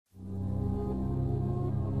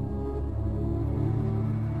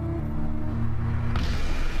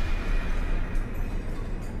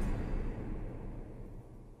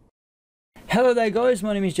Hello there guys,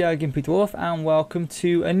 my name is Jared Gimpy Dwarf and welcome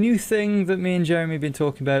to a new thing that me and Jeremy have been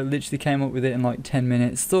talking about. Literally came up with it in like 10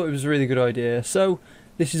 minutes, thought it was a really good idea. So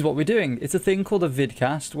this is what we're doing. It's a thing called a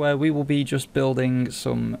VidCast where we will be just building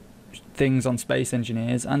some things on Space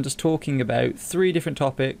Engineers and just talking about 3 different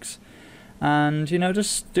topics and, you know,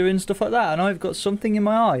 just doing stuff like that. And I've got something in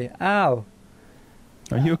my eye. Ow.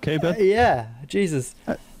 Are you okay, Ben? Yeah, Jesus.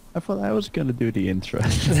 I thought I was going to do the intro.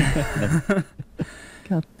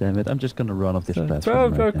 God damn it, I'm just going to run off this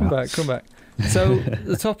platform right now. Come back. So,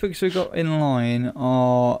 the topics we've got in line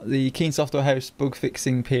are the Keen Software House bug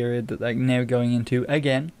fixing period that they're now going into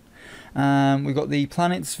again. We've got the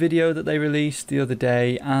Planets video that they released the other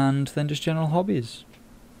day, and then just general hobbies.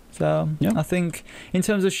 So, yeah. I think in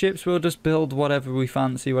terms of ships, we'll just build whatever we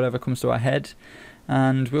fancy, whatever comes to our head.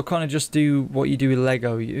 And we'll kind of just do what you do with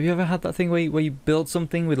Lego. Have you ever had that thing where you build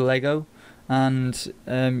something with Lego? And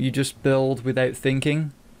you just build without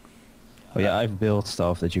thinking. Oh yeah, I've built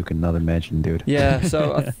stuff that you cannot imagine, dude. Yeah,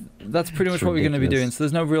 so that's pretty much what we're going to be doing. So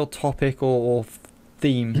there's no real topic or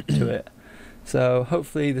theme to it. So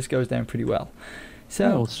hopefully this goes down pretty well. So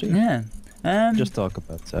we'll see. Yeah, just talk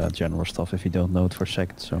about general stuff if you don't know it for a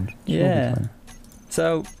second. So yeah.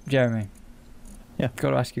 So Jeremy, yeah, got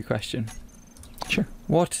to ask you a question. Sure.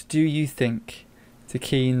 What do you think to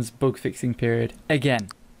Keen's bug fixing period again?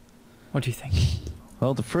 What do you think?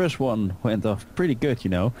 Well, the first one went off pretty good, you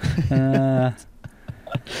know. I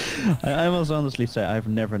must honestly say I've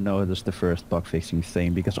never noticed the first bug fixing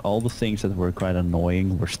thing because all the things that were quite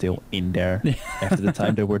annoying were still in there after the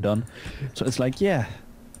time they were done. So it's like, yeah,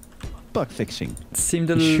 bug fixing.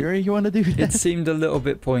 Sure you want to do that? It seemed a little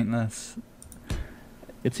bit pointless.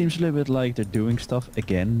 It seems a little bit like they're doing stuff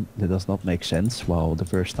again that does not make sense, while the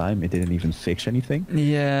first time it didn't even fix anything.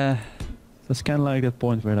 Yeah. That's kind of like that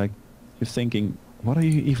point where like you're thinking, what are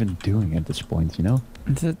you even doing at this point, you know?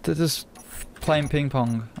 They're just playing ping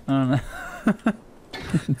pong. I don't know.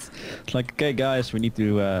 It's like, okay guys, we need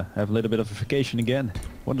to have a little bit of a vacation again.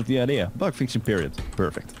 What is the idea? Bug fixing period.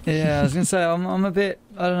 Perfect. Yeah, I was going to say, I'm a bit,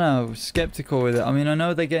 I don't know, skeptical with it. I mean, I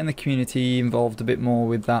know they're getting the community involved a bit more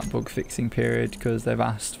with that bug fixing period because they've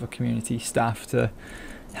asked for community staff to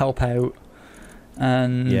help out.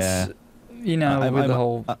 And, yeah, you know, with the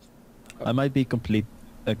whole... I might be a complete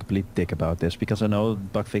dick about this because I know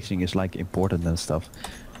bug fixing is like important and stuff.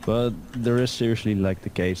 But there is seriously like the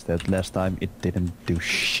case that last time it didn't do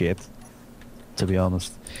shit, to be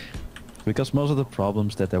honest. Because most of the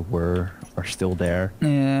problems that there were are still there.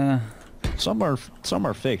 Yeah. Some are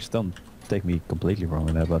fixed, don't take me completely wrong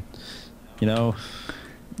in that, but you know,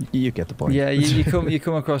 you get the point. Yeah, you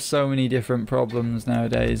come across so many different problems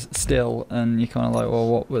nowadays still, and you're kind of like, well,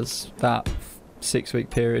 what was that 6-week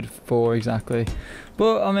period for exactly?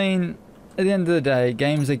 But I mean, at the end of the day,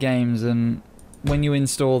 games are games, and when you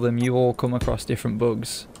install them, you all come across different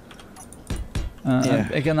bugs. Yeah.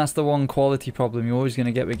 Again, that's the one quality problem you're always going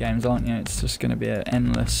to get with games, aren't you? It's just going to be an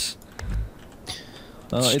endless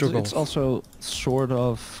struggle. It's also sort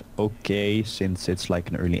of okay since it's like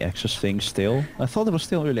an early access thing still. I thought it was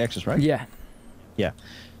still early access, right? Yeah. Yeah.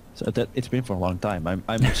 So that it's been for a long time.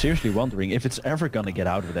 I'm seriously wondering if it's ever gonna get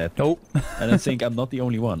out of that. Nope. And I think I'm not the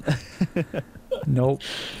only one. Nope.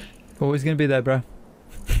 Always going to be there, bro.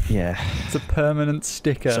 Yeah. It's a permanent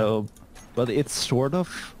sticker. So, but it's sort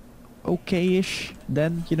of okay-ish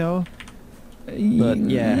then, you know. But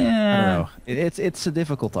yeah, I don't know. It's a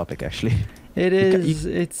difficult topic actually. It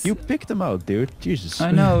is. You picked them out, dude. Jesus.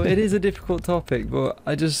 I know it is a difficult topic, but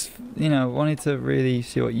I just wanted to really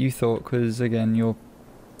see what you thought because again, you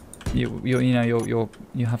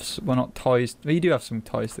have, well, not ties, but you do have some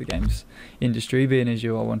ties to the games industry, being as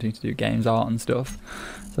you are wanting to do games art and stuff.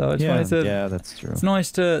 So I just wanted to. Yeah, that's true. It's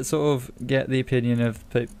nice to sort of get the opinion of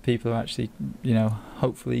people who are actually,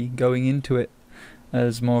 hopefully going into it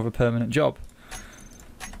as more of a permanent job.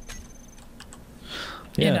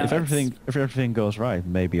 Yeah, if everything goes right,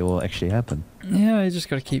 maybe it will actually happen. Yeah, you just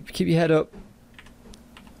gotta keep your head up.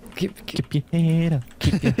 Keep your head up.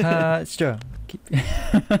 Keep your heart strong.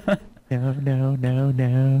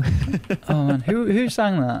 No. Oh man, who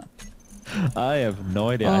sang that? I have no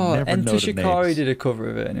idea. Oh, I never know the Shikari names. did a cover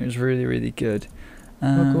of it, and it was really, really good.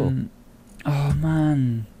 Oh, cool. Oh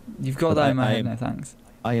man, you've got that in my head now. Thanks.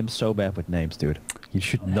 I am so bad with names, dude. You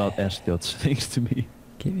should not ask those things to me.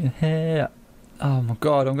 Keep your head up. Oh my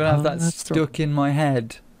god, I'm gonna have that stuck in my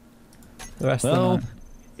head the rest of the night.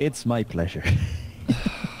 It's my pleasure.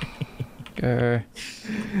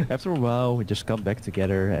 After a while, we just come back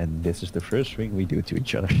together, and this is the first thing we do to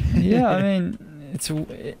each other. Yeah, I mean,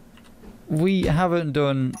 we haven't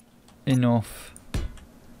done enough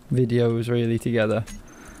videos really together.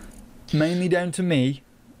 Mainly down to me.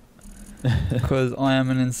 because I am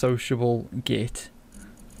an unsociable git.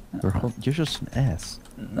 You're just an ass.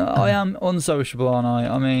 No, I am unsociable, aren't I?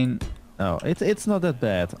 I mean, No, it's not that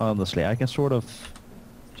bad, honestly. I can sort of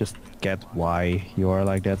just get why you are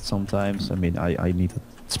like that sometimes. I mean, I need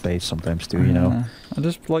space sometimes too, you know. I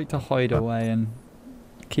just like to hide away and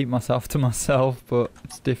keep myself to myself, but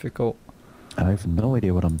it's difficult. I have no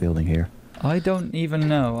idea what I'm building here. I don't even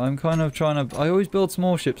know. I'm kind of trying to. I always build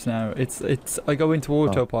small ships now. I go into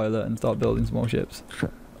autopilot and start building small ships.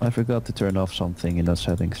 I forgot to turn off something in those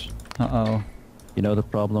settings. Uh-oh. You know the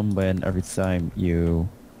problem when every time you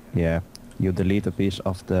delete a piece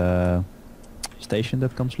of the station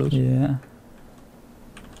that comes loose? Yeah.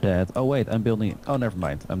 Oh wait, I'm building. Oh, never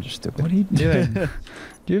mind. I'm just stupid. What are you doing?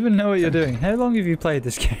 Do you even know what you're doing? How long have you played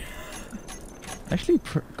this game? Actually,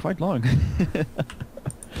 quite long.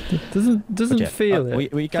 Doesn't feel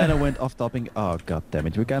it. We kind of went off topic. Oh god damn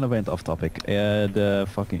it! We kind of went off topic.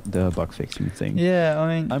 The bug fixing thing. Yeah, I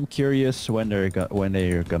mean, I'm curious when they're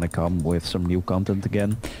gonna come with some new content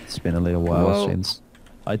again. It's been a little while since.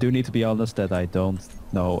 I do need to be honest that I don't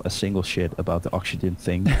know a single shit about the oxygen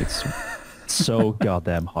thing. It's so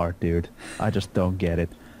goddamn hard, dude. I just don't get it.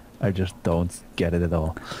 I just don't get it at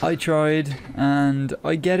all. I tried, and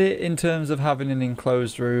I get it in terms of having an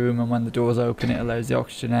enclosed room, and when the doors open it allows the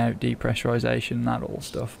oxygen out, depressurization, that all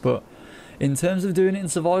stuff. But in terms of doing it in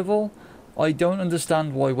survival, I don't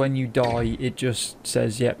understand why when you die it just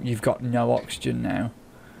says, yep, you've got no oxygen now.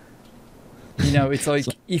 You know, it's like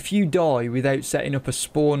if you die without setting up a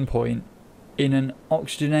spawn point in an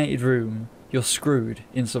oxygenated room, you're screwed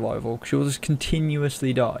in survival because you'll just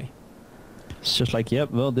continuously die. It's just like,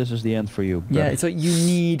 yep, well, this is the end for you. Yeah, it's like you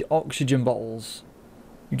need oxygen bottles.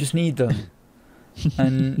 You just need them.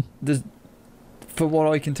 And there's, for what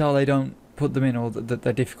I can tell, they don't put them in, or that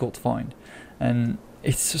they're difficult to find. And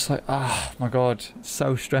it's just like, oh my god, it's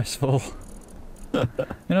so stressful. You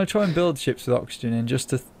know, I try and build ships with oxygen in just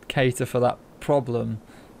to cater for that problem.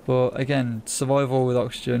 But again, survival with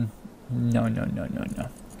oxygen, no.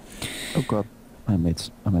 Oh god, I made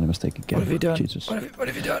a mistake again. What have you done? Jesus. What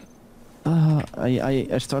have you done?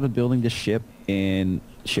 I started building this ship in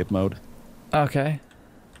ship mode. Okay.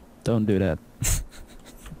 Don't do that.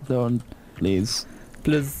 Don't, please.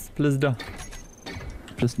 Please don't.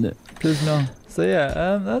 Please no. Please no. So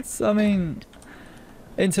yeah, that's, I mean,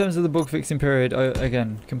 in terms of the bug fixing period, I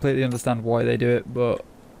again completely understand why they do it, but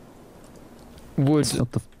would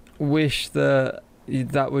wish that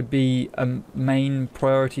would be a main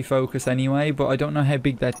priority focus anyway. But I don't know how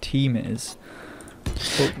big their team is.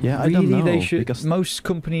 But yeah, really, I don't know, they should. because most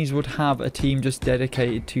companies would have a team just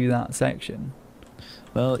dedicated to that section.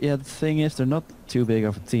 Well, yeah, the thing is, they're not too big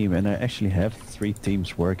of a team, and I actually have 3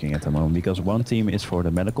 teams working at the moment, because one team is for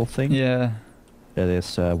the medical thing. Yeah. That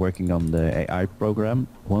is working on the AI program.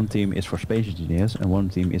 One team is for space engineers, and one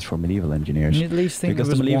team is for medieval engineers. You at least think because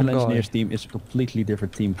there was the medieval one guy. engineers team is a completely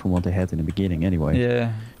different team from what they had in the beginning, anyway.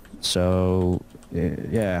 Yeah. So,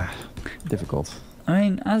 yeah, difficult. I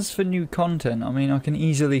mean, as for new content, I mean, I can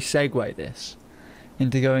easily segue this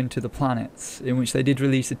into going to the planets, in which they did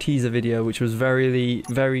release a teaser video, which was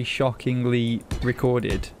very shockingly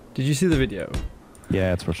recorded. Did you see the video?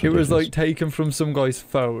 Yeah, it was like taken from some guy's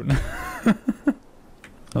phone.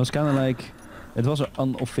 It was kind of like, it was an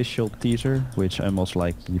unofficial teaser, which I'm also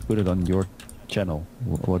like, you put it on your channel.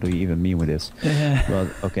 What do you even mean with this? Yeah. Well,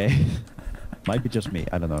 okay. Might be just me,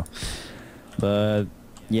 I don't know. But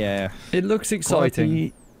yeah. It looks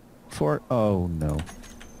exciting. Oh no.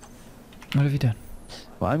 What have you done?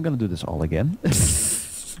 Well, I'm gonna do this all again.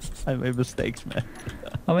 I made mistakes, man.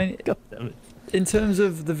 I mean, God damn it. in terms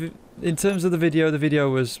of the video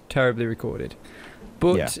was terribly recorded.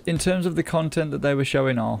 But Yeah. in terms of the content that they were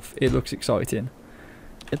showing off, it looks exciting.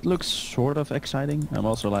 It looks sort of exciting. I'm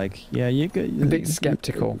also like, yeah, you could. A bit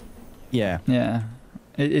skeptical. Yeah. Yeah.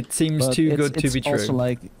 It seems But too good to be true. It's also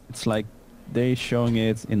like, it's like they showing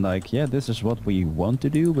it in like, yeah, this is what we want to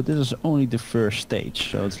do, but this is only the first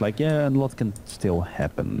stage. So it's like, yeah, a lot can still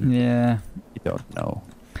happen. Yeah. You don't know.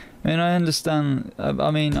 I mean, I understand.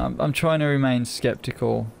 I mean, I'm trying to remain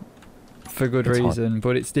skeptical for good It's hard. reason,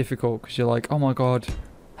 but it's difficult because you're like, oh my god,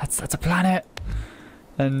 that's a planet,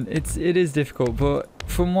 and it is difficult. But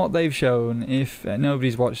from what they've shown, if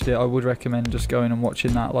nobody's watched it, I would recommend just going and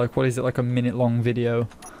watching that. Like, what is it, like a minute-long video?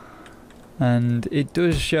 And it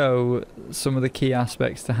does show some of the key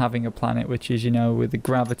aspects to having a planet, which is, you know, with the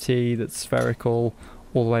gravity that's spherical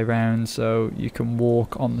all the way around, so you can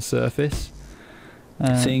walk on the surface.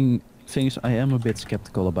 Things I am a bit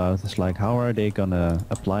skeptical about is like, how are they gonna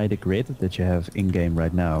apply the grid that you have in-game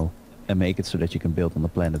right now and make it so that you can build on the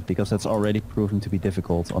planet? Because that's already proving to be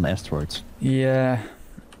difficult on asteroids. Yeah.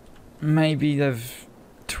 maybe they've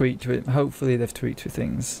tweaked it. Hopefully they've tweaked with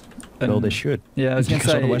things. Well, they should. Yeah, I was going to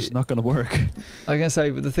because say. otherwise it's not going to work. I was going to say,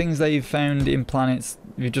 but the things they've found in planets,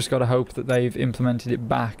 you've just got to hope that they've implemented it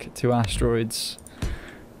back to asteroids,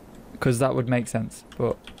 because that would make sense.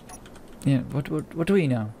 But yeah, what do we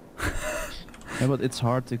know? Yeah, but it's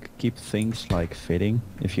hard to keep things like fitting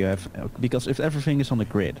if you have, because if everything is on the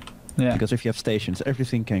grid, Yeah. because if you have stations,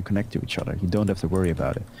 everything can connect to each other. You don't have to worry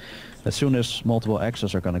about it. As soon as multiple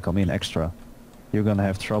axes are going to come in extra, you're going to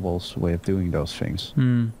have troubles with doing those things.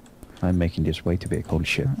 I'm making this way too big. Holy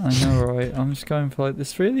shit. I know, right? I'm just going for like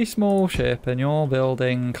this really small ship, and you're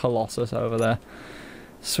building Colossus over there.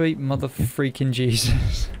 Sweet mother freaking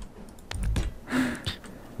Jesus.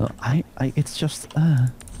 Well, it's just.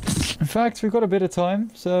 In fact, we've got a bit of time.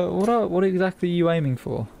 So, what exactly are you aiming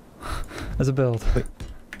for as a build?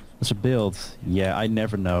 As a build, yeah, I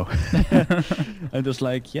never know. I'm just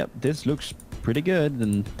like, yep, this looks pretty good,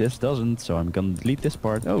 and this doesn't, so I'm gonna delete this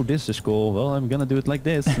part. Oh, this is cool. Well, I'm gonna do it like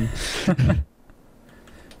this.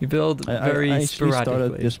 You build very I sporadically.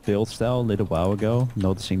 started this build style a little while ago,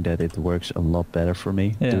 noticing that it works a lot better for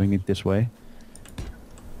me doing it this way.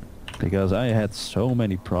 Because I had so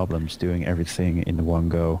many problems doing everything in one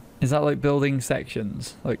go. Is that like building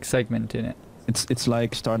sections, like segmenting it? It's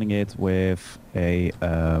like starting it with a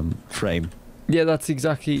frame. Yeah, that's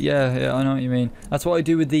exactly. Yeah, I know what you mean. That's what I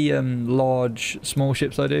do with the small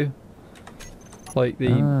ships. I do like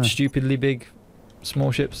the stupidly big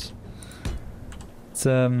small ships.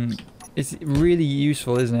 It's really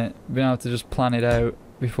useful, isn't it? Being able to just plan it out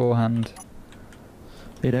beforehand.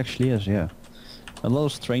 It actually is, yeah. A lot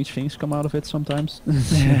of strange things come out of it sometimes.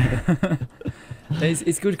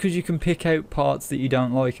 It's good because you can pick out parts that you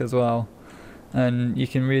don't like as well. And you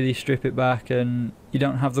can really strip it back, and you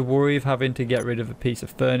don't have the worry of having to get rid of a piece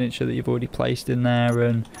of furniture that you've already placed in there,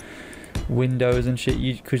 and windows and shit,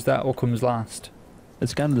 because that all comes last.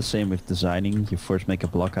 It's kind of the same with designing. You first make a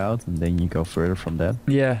block out, and then you go further from that.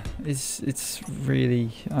 Yeah, it's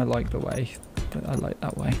really, I like the way, I like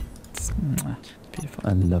that way. It's beautiful.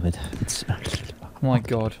 I love it. It's. Oh my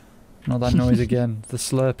god, not that noise again. The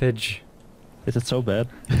slurpage. Is it so bad?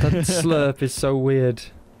 That slurp is so weird.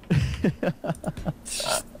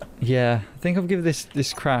 Yeah, I think I've given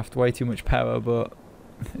this craft way too much power, but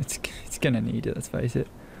it's gonna need it. Let's face it.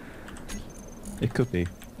 It could be.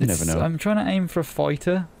 You never know. I'm trying to aim for a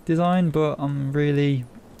fighter design, but I'm really,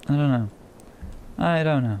 I don't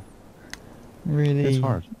know. Really, it's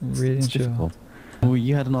hard. Really it's difficult. Oh,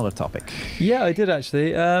 you had another topic. Yeah, I did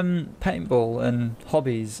actually. Paintball and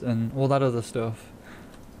hobbies and all that other stuff.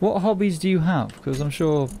 What hobbies do you have? Because I'm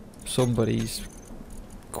sure somebody's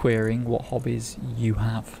querying what hobbies you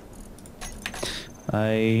have.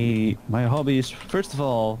 My hobbies, first of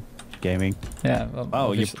all, gaming. Yeah. Well, oh,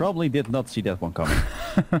 obviously. you probably did not see that one coming.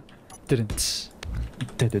 Didn't.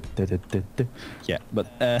 Yeah, but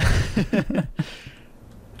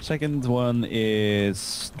second one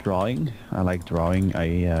is drawing. I like drawing.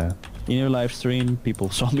 In your live stream, people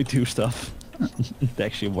saw me do stuff. They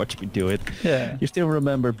actually watched me do it. Yeah. You still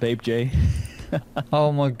remember Babe J?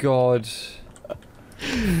 Oh my god.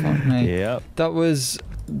 Fuck me. Yeah. That was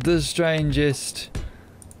the strangest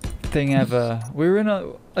thing ever.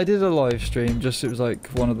 I did a live stream, it was like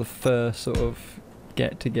one of the first sort of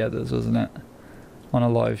get-togethers, wasn't it? On a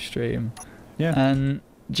live stream. Yeah. And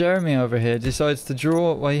Jeremy over here decides to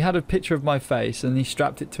draw, well, he had a picture of my face and he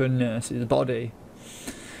strapped it to a nurse's body.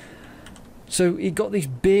 So he got this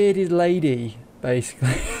bearded lady,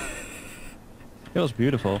 basically. It was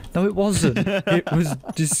beautiful. No, it wasn't. It was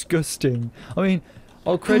disgusting. I mean,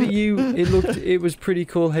 I'll credit you. It was pretty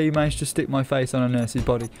cool how you managed to stick my face on a nurse's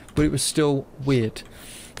body, but it was still weird.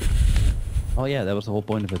 Oh yeah, that was the whole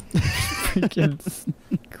point of it. Freaking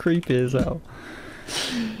creepy as hell.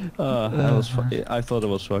 I thought it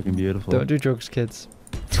was fucking beautiful. Don't do drugs, kids.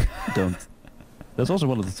 Don't. That's also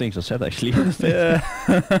one of the things I said actually. Yeah.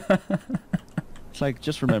 It's like,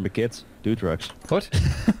 just remember, kids, do drugs. What?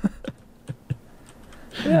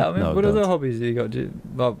 Yeah, I mean, No, what don't. other hobbies do you got?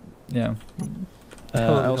 Well, yeah.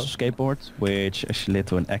 I also skateboard, which actually led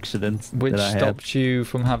to an accident Which that I stopped you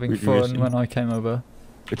from having fun Regressing. when I came over.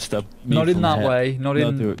 Which stopped me Not in from that way. Not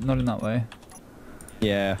in that way.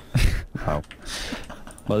 Yeah. Wow.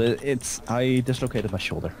 But I dislocated my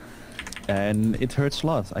shoulder. And it hurts a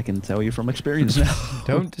lot, I can tell you from experience now.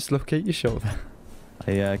 Don't dislocate your shoulder.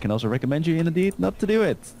 I can also recommend you indeed not to do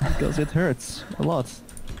it, because it hurts a lot.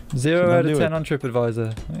 0 not out of do 10 it. on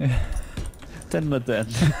TripAdvisor. 10 out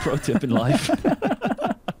of 10. Pro tip in life.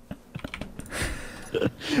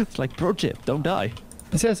 It's like, pro tip, don't die.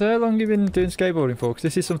 So how long have you been doing skateboarding for? Because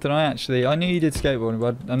this is something I knew you did skateboarding,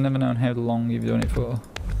 but I've never known how long you've done it for.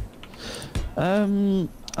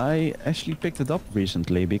 I actually picked it up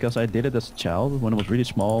recently because I did it as a child when I was really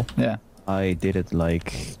small. Yeah. I did it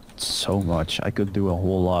like so much. I could do a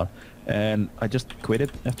whole lot. And I just quit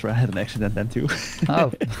it after I had an accident then too.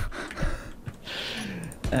 Oh.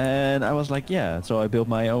 And I was like, yeah, so I built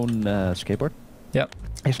my own skateboard. Yep.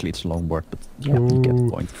 Actually, it's a longboard, but yeah, you get the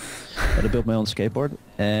point. But I built my own skateboard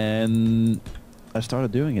and I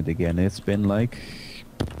started doing it again. It's been like,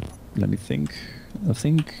 let me think, I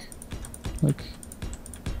think like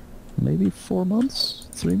maybe 4 months,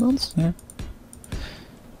 3 months. Yeah.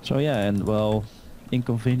 So yeah, and well,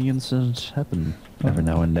 inconveniences happen every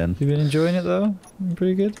now and then. You been enjoying it though?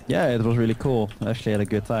 Pretty good. Yeah, it was really cool. I actually had a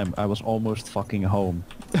good time. I was almost fucking home.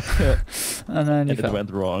 And then you And it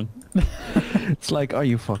went wrong. It's like, are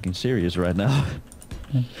you fucking serious right now?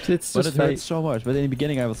 It's But just it hurt fate. so much. But in the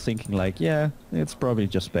beginning I was thinking like, yeah, it's probably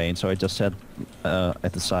just pain. So I just sat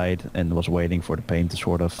at the side and was waiting for the pain to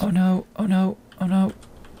sort of... Oh no, oh no, oh no.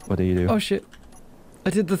 What do you do? Oh shit. I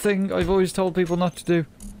did the thing I've always told people not to do.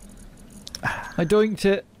 I doinked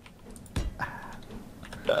it.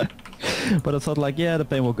 But I thought like, yeah, the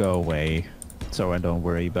pain will go away. So I don't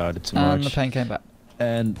worry about it too And much. the pain came back.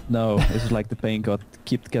 And no, it's like the pain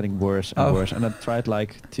kept getting worse and Oh. worse. And I tried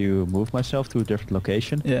like to move myself to a different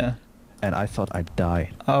location. Yeah. And I thought I'd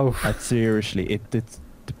die. Oh. I seriously, it did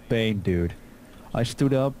the pain, dude. I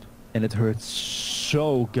stood up and it hurt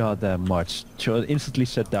so goddamn much. So I instantly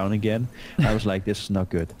sat down again. I was like, this is not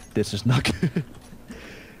good. This is not good.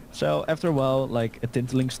 So after a while, like a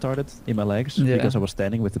tinting started in my legs Yeah. because I was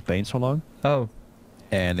standing with the pain so long. Oh.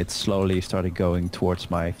 And it slowly started going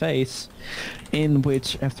towards my face, in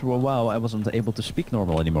which after a while I wasn't able to speak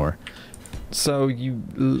normal anymore. So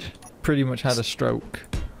you pretty much had a stroke.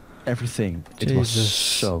 Everything. It was Jesus.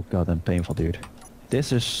 so goddamn painful, dude.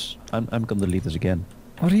 This is... I'm gonna delete this again.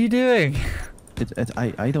 What are you doing?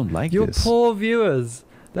 I don't like Your this. poor viewers.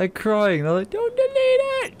 They're crying. They're like, don't delete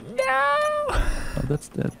it. No. Oh, that's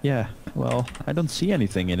that. Yeah. Well, I don't see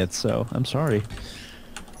anything in it, so I'm sorry.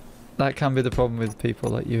 That can be the problem with people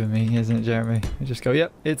like you and me, isn't it, Jeremy? You just go,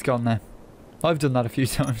 yep, it's gone now. I've done that a few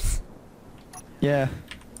times. Yeah.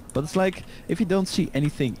 But it's like, if you don't see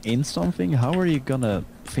anything in something, how are you gonna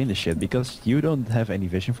finish it? Because you don't have any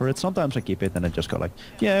vision for it. Sometimes I keep it and I just go like,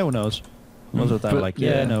 yeah, who knows? Most of the time, But like,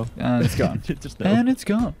 yeah, no. And it's gone. Just no. And it's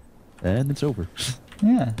gone. And it's over.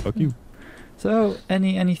 Yeah. Fuck you. So,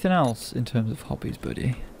 anything else in terms of hobbies,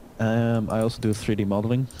 buddy? I also do 3D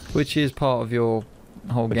modeling, Which is part of your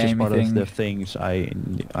whole which is gaming part thing. of the things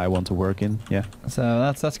I want to work in. Yeah. So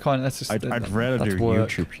that's kind of that's just. I'd rather that's do work.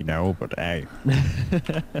 YouTube, you know, but hey.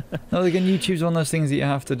 No, again, YouTube's one of those things that you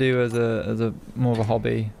have to do as a more of a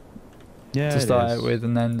hobby Yeah. to it start is. out with,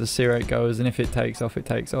 and then the see where it goes, and if it takes off, it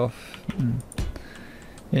takes off.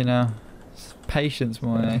 You know, it's patience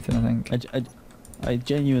more than anything, I think. I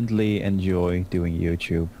genuinely enjoy doing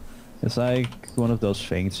YouTube. It's like one of those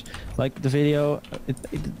things. Like the video,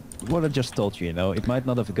 what I just told you, you know, it might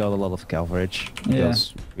not have got a lot of coverage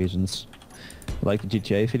because reasons. Like the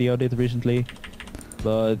GTA video I did recently,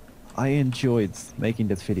 but I enjoyed making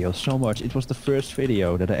that video so much. It was the first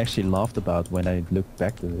video that I actually laughed about when I looked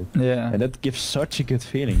back to it. Yeah. And that gives such a good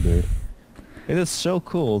feeling, dude. It is so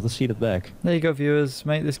cool to see that back. There you go, viewers.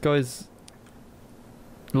 Make this guy's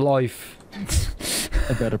life.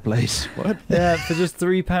 A better place. What? Yeah, for just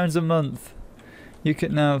 £3 a month. You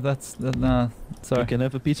can no, that's no. Sorry. You can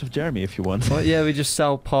have a piece of Jeremy if you want. Well, yeah, we just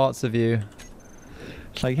sell parts of you.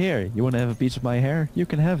 It's like, here, you want to have a piece of my hair? You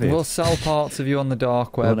can have it. We'll sell parts of you on the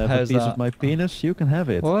dark You web. want to have a How's piece that? of my penis? You can have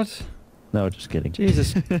it. What? No, just kidding.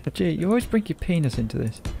 Jesus. Gee, you always bring your penis into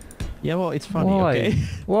this. Yeah, well, it's funny, Why? okay?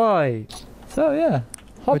 Why? So yeah,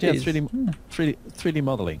 But yeah, hobbies. 3D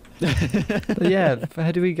modeling. But yeah,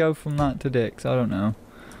 how do we go from that to dicks? I don't know.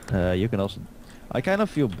 You can also... I kind of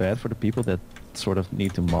feel bad for the people that sort of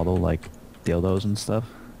need to model, like, dildos and stuff.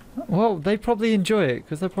 Well, they probably enjoy it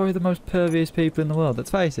because they're probably the most pervious people in the world.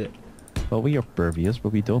 Let's face it. Well, we are pervious,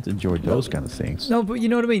 but we don't enjoy those kind of things. No, but you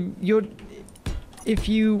know what I mean. If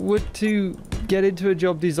you were to get into a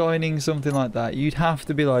job designing something like that, you'd have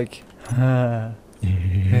to be like, you know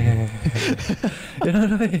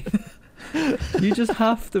what I mean? You just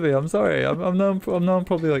have to be. I'm sorry. I'm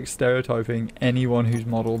probably like stereotyping anyone who's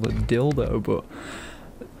modelled a dildo, but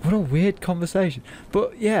what a weird conversation.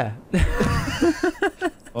 But yeah.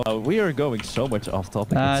 Well, we are going so much off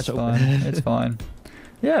topic. Nah, it's it's so fine. bad. It's fine.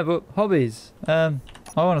 Yeah, but hobbies. I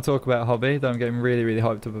want to talk about a hobby that I'm getting really, really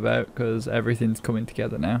hyped up about because everything's coming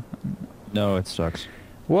together now. No, it sucks.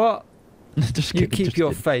 What? Just You kidding, keep just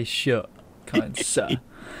your kidding. face shut, kind sir.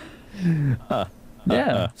 Ah,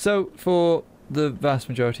 Yeah. So for the vast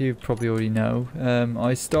majority you probably already know,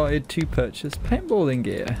 I started to purchase paintballing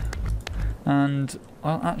gear, and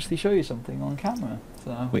I'll actually show you something on camera.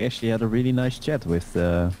 So We actually had a really nice chat with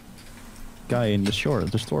the guy in the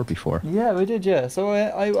store before. yeah, we did. Yeah, so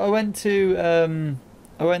I went to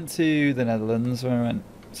the Netherlands when I went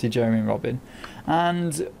to see Jeremy and Robin,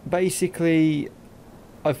 and basically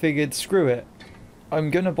I figured, screw it, I'm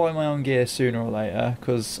gonna buy my own gear sooner or later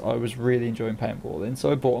because I was really enjoying paintballing. So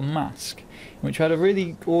I bought a mask, which had a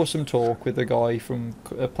really awesome talk with a guy from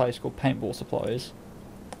a place called Paintball Supplies,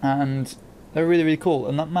 and they're really, really cool.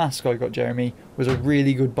 And that mask I got, Jeremy, was a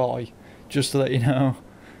really good buy. Just to let you know,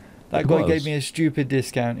 that guy gave me a stupid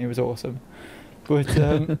discount. It was awesome.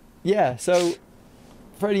 But yeah, so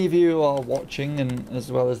for any of you who are watching and as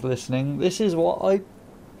well as listening, this is what I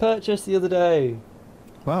purchased the other day.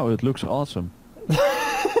 Wow, it looks awesome.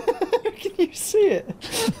 Can you see it?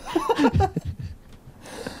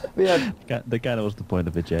 But yeah, That kind of was the point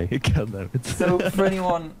of it, Jay. God damn it. so for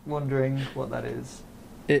anyone wondering what that is,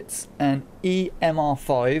 it's an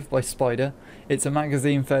EMR5 by Spider. It's a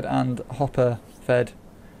magazine-fed and hopper-fed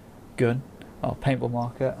gun, or paintball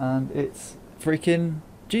marker, and it's freaking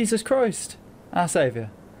Jesus Christ, our saviour.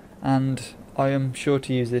 And I am sure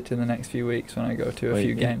to use it in the next few weeks when I go to a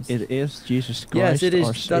few games. It is Jesus Christ. Yes, it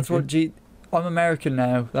our is. That's Savior? what I'm American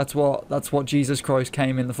now. That's what Jesus Christ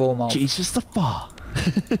came in the form of. Jesus the fuck.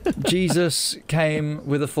 Jesus came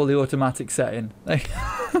with a fully automatic setting.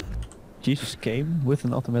 Jesus came with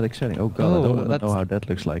an automatic setting. Oh god, Oh, I don't want to that's- know how that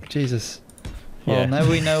looks like. Jesus. Yeah. Well, now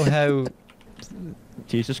we know how.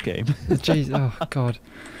 Jesus came. Jesus. Oh God.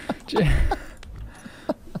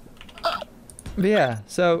 But yeah.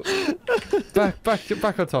 So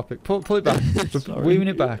back on topic. Pull it back. Sorry. Weaving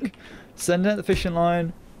it back. Sending out the fishing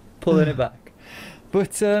line. Pulling it back.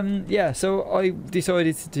 But yeah. So I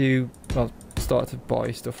decided to start to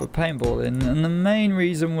buy stuff for paintballing, and the main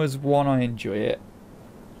reason was, one, I enjoy it.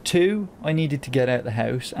 2, I needed to get out of the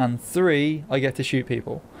house, and 3, I get to shoot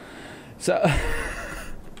people. So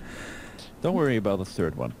Don't worry about the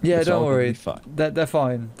third one. yeah, It's don't all gonna worry. be fine. They're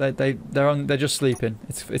fine. They're just sleeping.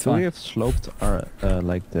 It's Do we fine. have sloped our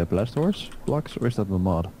like the blast doors blocks, or is that the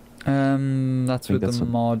mod? That's think with that's the a-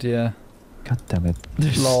 mod, yeah. God damn it.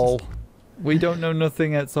 Lol. We don't know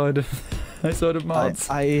nothing outside of mods.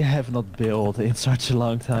 I have not built in such a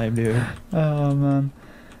long time, dude. Oh man,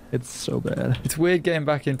 It's so bad. it's weird getting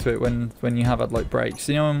back into it when you have had like breaks.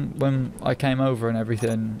 You know, when I came over and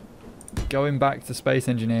everything, going back to Space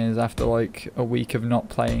Engineers after like a week of not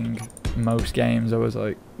playing most games, I was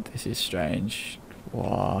like, this is strange.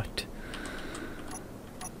 What?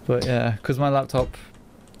 But yeah, because my laptop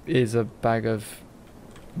is a bag of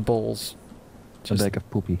balls. A bag of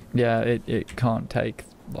poopy. Yeah, it can't take,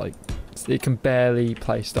 like, it can barely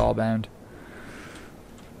play Starbound.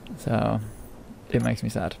 So, it makes me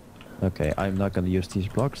sad. Okay, I'm not gonna use these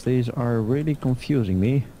blocks. These are really confusing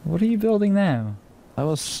me. What are you building now?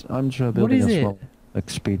 I'm just What building is a it? small, like,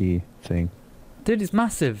 speedy thing. Dude, it's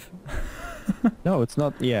massive. No, it's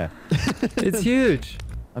not. Yeah, It's huge.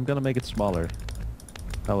 I'm gonna make it smaller.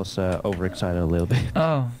 I was overexcited a little bit.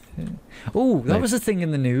 Oh. Oh, that Nice. was a thing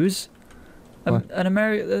in the news. What? An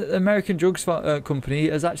American drugs company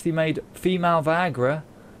has actually made female Viagra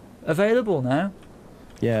available now.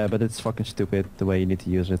 Yeah, but it's fucking stupid the way you need to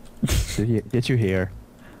use it. Did you hear?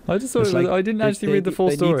 I just thought It's it was, like I didn't they actually read the full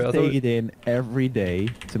they story. Need I to thought take it in every day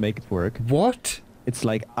to make it work. what? It's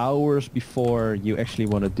like hours before you actually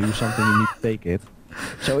want to do something, you need to take it.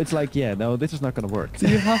 So it's like, yeah, no, this is not gonna work. Do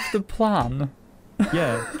you have to plan?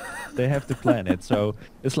 Yeah, they have to plan it. So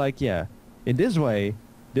it's like, yeah, in this way,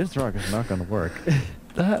 this drug is not gonna work.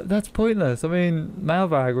 That's pointless. I mean, male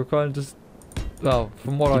Viagra kind of just, well,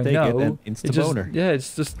 from what You I take it know, and insta it just, boner. yeah,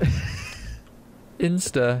 it's just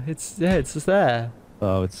insta. It's just there.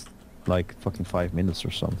 Oh, it's like fucking 5 minutes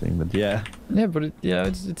or something. But yeah, Yeah, but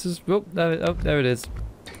it's just there it is.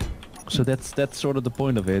 so that's sort of the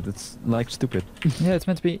point of it. It's like stupid. Yeah, it's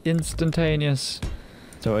meant to be instantaneous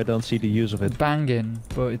So I don't see the use of it. banging,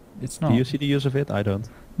 but it's not. Do you see the use of it? I don't.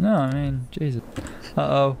 No, I mean, Jesus.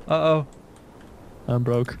 Uh oh. I'm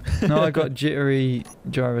broke. No, I got jittery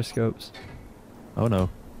gyroscopes. Oh no.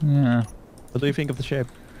 Yeah. What do you think of the shape?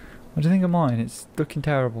 What do you think of mine? It's looking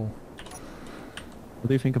terrible. What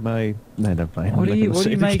do you think of my... No, never mind. What I'm are not you gonna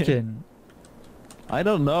say it again. making? I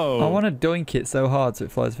don't know. I want to doink it so hard so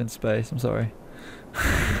it flies into space. I'm sorry.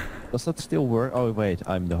 Does that still work? Oh wait,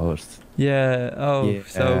 I'm the host. Yeah. Oh,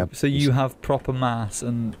 Yeah, so you have proper mass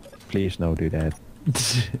and Please no do that.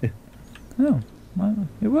 oh, well,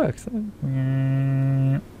 it works.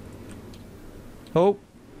 Oh,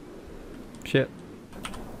 shit.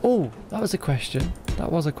 Oh, that was a question.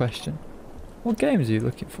 What games are you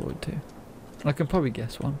looking forward to? I can probably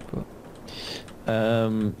guess one, but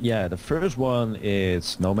Yeah, the first one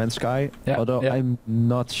is No Man's Sky, Yeah, although yeah. I'm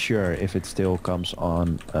not sure if it still comes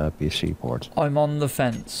on PC port. I'm on the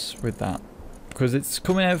fence with that because it's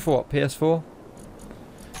coming out for what, PS4?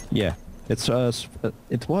 Yeah, it's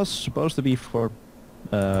it was supposed to be for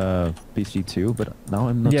PC too, but now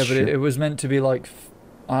I'm not Yeah, sure. but it was meant to be like,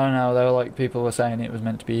 I don't know. They were like, people were saying it was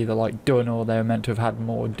meant to be either like done or they were meant to have had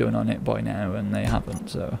more done on it by now, and they haven't.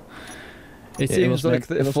 So it Yeah, seems like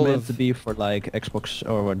it was full meant of to be for like Xbox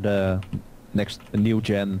or the next new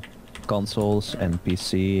gen consoles and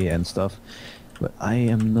PC and stuff. But I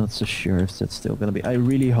am not so sure if that's still gonna be. I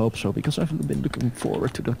really hope so because I've been looking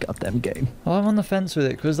forward to the goddamn game. I'm on the fence with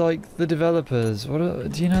it because, like, the developers. Do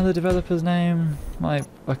you know the developer's name? I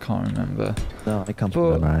can't remember. No, I can't But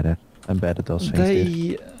remember either. I'm bad at those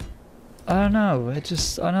things. I don't know.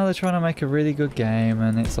 I know they're trying to make a really good game,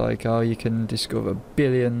 and it's like, oh, you can discover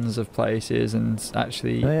billions of places, and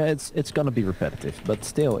actually, Yeah, it's gonna be repetitive, but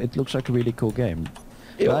still, it looks like a really cool game.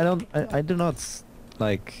 It- But I do not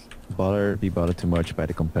like be bothered too much by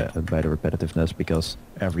the repetitiveness because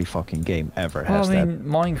every fucking game ever well, has I mean,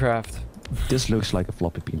 Minecraft. that. This looks like a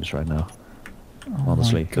floppy penis right now. Oh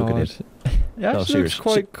Honestly, my look at God. it. It actually looks seriously.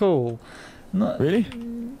 quite cool. Not, Really?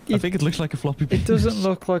 I It- think it looks like a floppy penis. It doesn't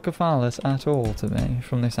look like a phallus at all to me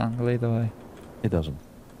from this angle either way. It doesn't.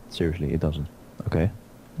 Seriously, it doesn't. Okay.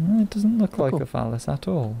 No, it doesn't look Oh, like cool. a phallus at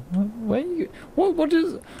all. Where you? What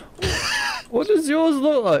does? What does yours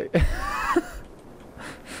look like?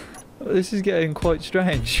 This is getting quite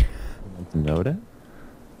strange. You want to know that?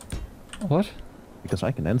 What? Because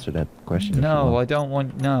I can answer that question. if you No, I want. don't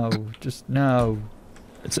want. No, just no,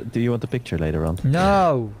 Do you want the picture later on?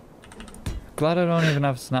 no. Glad I don't even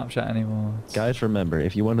have Snapchat anymore. Guys, remember,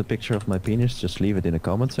 if you want a picture of my penis, just leave it in the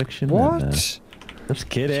comment section. What? And, just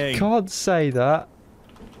kidding. You can't say that.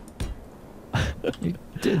 You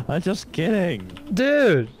did, I'm just kidding.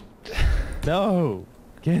 dude. No,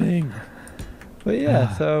 kidding. But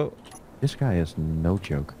yeah, so This guy is no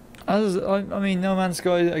joke. I mean, No Man's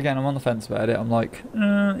Sky, again, I'm on the fence about it. I'm like,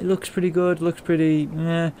 it looks pretty good, looks pretty,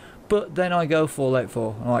 but then I go Fallout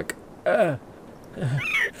 4. I'm like, oh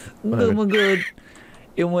my God.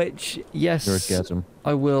 In which, yes, Orgasm.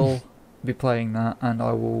 I will be playing that, and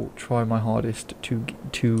I will try my hardest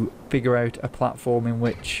to figure out a platform in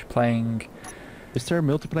which playing. Is there a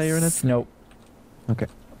multiplayer in it? Nope. Okay.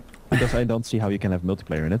 Because I don't see how you can have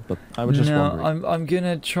multiplayer in it, but I was just No, wondering. I'm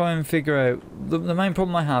gonna try and figure out the main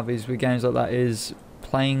problem I have is with games like that is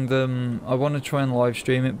playing them. I want to try and live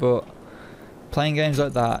stream it, but playing games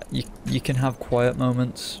like that, you can have quiet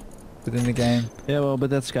moments within the game. Yeah, well, but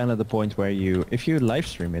that's kind of the point where if you live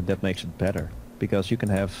stream it, that makes it better. Because you can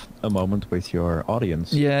have a moment with your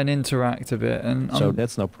audience. Yeah, and interact a bit, and So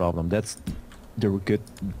that's no problem. That's the good.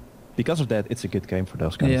 Because of that, it's a good game for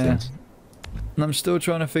those kind of things. And I'm still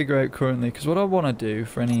trying to figure out currently, because what I want to do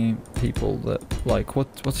for any people that like,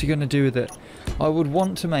 what's he going to do with it? I would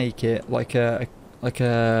want to make it like a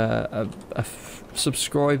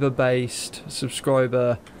subscriber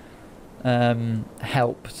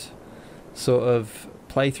helped sort of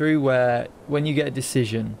playthrough where when you get a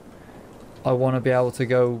decision, I want to be able to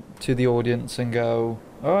go to the audience and go,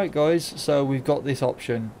 all right guys, so we've got this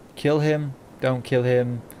option: kill him, don't kill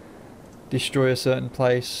him. Destroy a certain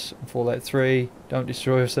place on Fallout 3, don't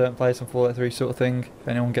destroy a certain place on Fallout 3 sort of thing. If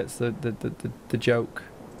anyone gets the joke.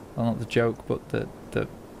 Well, not the joke, but the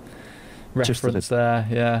Just reference there,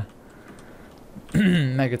 yeah.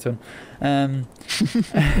 Megaton.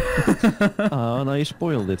 Oh, no, you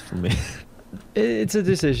spoiled it for me. It's a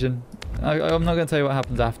decision. I'm not going to tell you what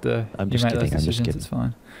happens after I'm you just make kidding, those I'm just decisions, kidding. it's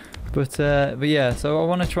fine. But yeah, so I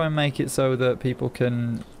want to try and make it so that people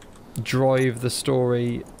can drive the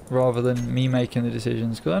story rather than me making the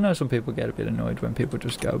decisions, because I know some people get a bit annoyed when people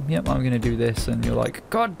just go, yep, I'm going to do this, and you're like,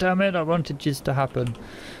 God damn it, I wanted just to happen.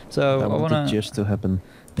 So I want it just to happen.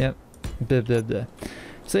 Yep. Blah, blah, blah.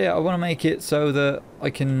 So yeah, I want to make it so that I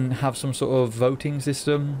can have some sort of voting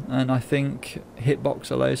system, and I think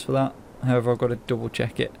Hitbox allows for that. However, I've got to double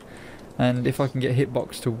check it. And if I can get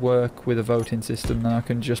Hitbox to work with a voting system, then I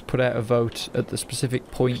can just put out a vote at the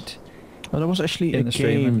specific point. Well, there was actually In a the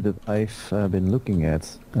stream game and- that I've been looking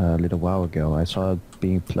at a little while ago. I saw it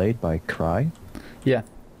being played by Cry. Yeah.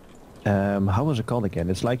 How was it called again?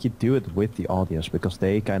 It's like you do it with the audience because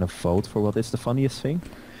they kind of vote for what is the funniest thing.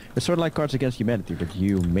 It's sort of like Cards Against Humanity, but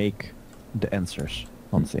you make the answers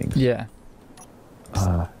on things. Yeah.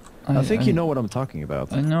 I think you know what I'm talking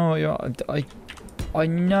about. I know. I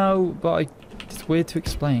know, but it's weird to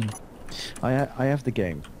explain. I have the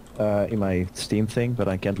game. in my Steam thing, but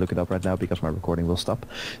I can't look it up right now because my recording will stop.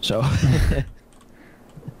 So.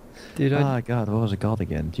 Dude, God, what was it called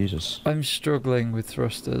again? Jesus. I'm struggling with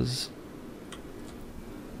thrusters.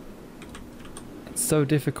 It's so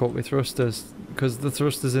difficult with thrusters because the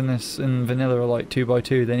thrusters in vanilla are like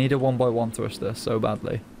 2x2. They need a 1x1 thruster so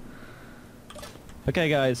badly. Okay,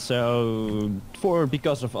 guys. So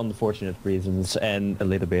because of unfortunate reasons and a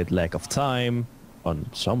little bit lack of time on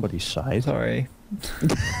somebody's side, Sorry.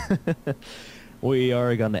 we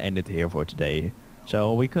are gonna end it here for today.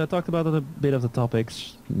 So we could have talked about a bit of the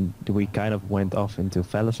topics. We kind of went off into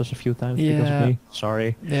fallacies a few times because of me.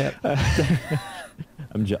 Sorry. Yeah.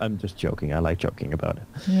 I'm just joking. I like joking about it.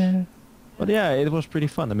 Yeah. But yeah, it was pretty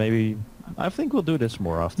fun, and maybe I think we'll do this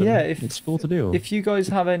more often. Yeah, it's cool to do. If you guys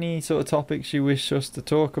have any sort of topics you wish us to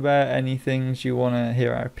talk about, any things you want to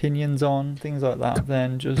hear our opinions on, things like that,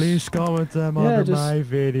 then just please comment them under my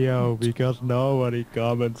video because nobody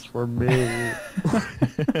comments for me.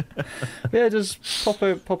 Yeah, just pop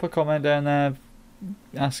a comment down there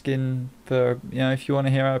asking for, you know, if you want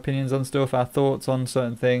to hear our opinions on stuff, our thoughts on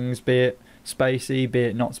certain things, be it spacey, be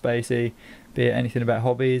it not spacey, be it anything about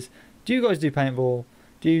hobbies. Do you guys do paintball?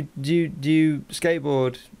 Do you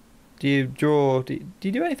skateboard? Do you draw? Do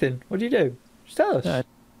you do anything? What do you do? Just tell us. Yeah.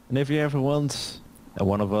 And if you ever want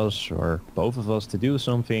one of us or both of us to do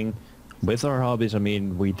something with our hobbies, I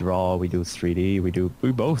mean, we draw, we do 3D,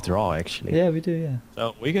 we both draw actually. Yeah, we do. Yeah.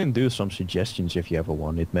 So we can do some suggestions if you ever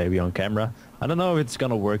want it, maybe on camera. I don't know if it's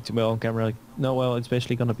gonna work too well on camera. No, well, it's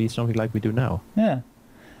basically gonna be something like we do now. Yeah.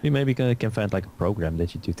 We maybe can find like a program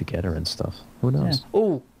that you do together and stuff. Who knows? Yeah.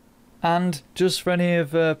 Oh, and just for any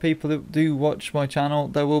of people that do watch my channel,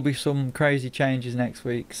 there will be some crazy changes next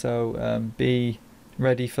week. So be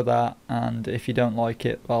ready for that. And if you don't like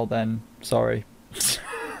it, well then, sorry.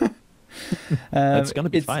 It's gonna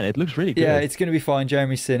be fine. It looks really good. Yeah, it's gonna be fine.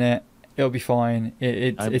 Jeremy's seen it. It'll be fine.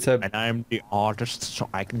 And I'm the artist, so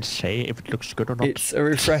I can say if it looks good or not. It's a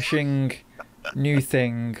refreshing new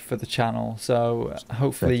thing for the channel, so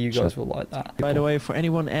hopefully you guys will like that. By the way, for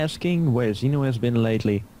anyone asking where Zeno has been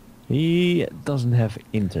lately, he doesn't have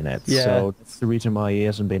internet, so that's the reason why he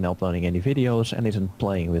hasn't been uploading any videos and isn't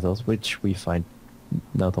playing with us, which we find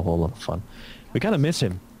not a whole lot of fun. We kind of miss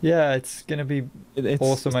him. Yeah, it's gonna be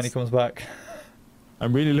awesome when he comes back.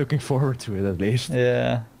 I'm really looking forward to it, at least.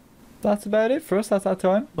 Yeah, that's about it for us. That's our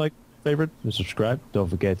time. Like, favorite, and subscribe. Don't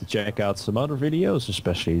forget to check out some other videos,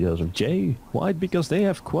 especially those of Jay. Why? Because they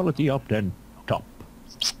have quality up then top.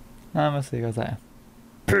 I'm gonna see you guys later.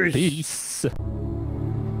 Peace.